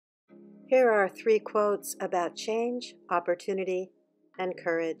Here are 3 quotes about change, opportunity, and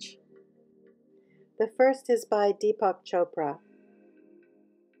courage. The first is by Deepak Chopra.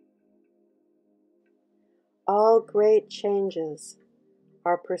 All great changes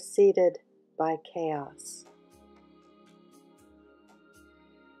are preceded by chaos.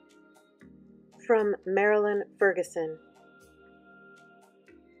 From Marilyn, Ferguson.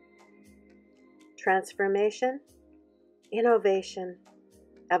 Transformation, innovation,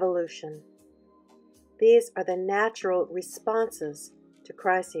 evolution. These are the natural responses to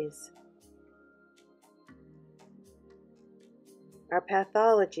crises. Our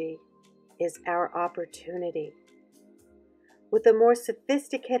pathology is our opportunity. With a more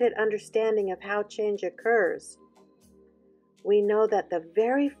sophisticated understanding of how change occurs, we know that the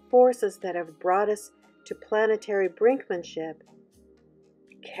very forces that have brought us to planetary brinkmanship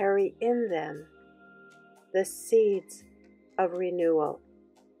carry in them the seeds of renewal.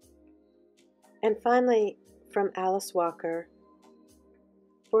 And finally, from Alice Walker,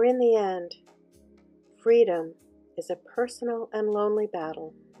 for in the end, freedom is a personal and lonely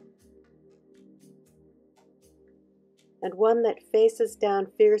battle, and one that faces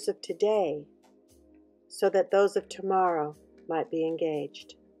down fears of today so that those of tomorrow might be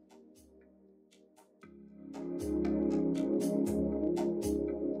engaged.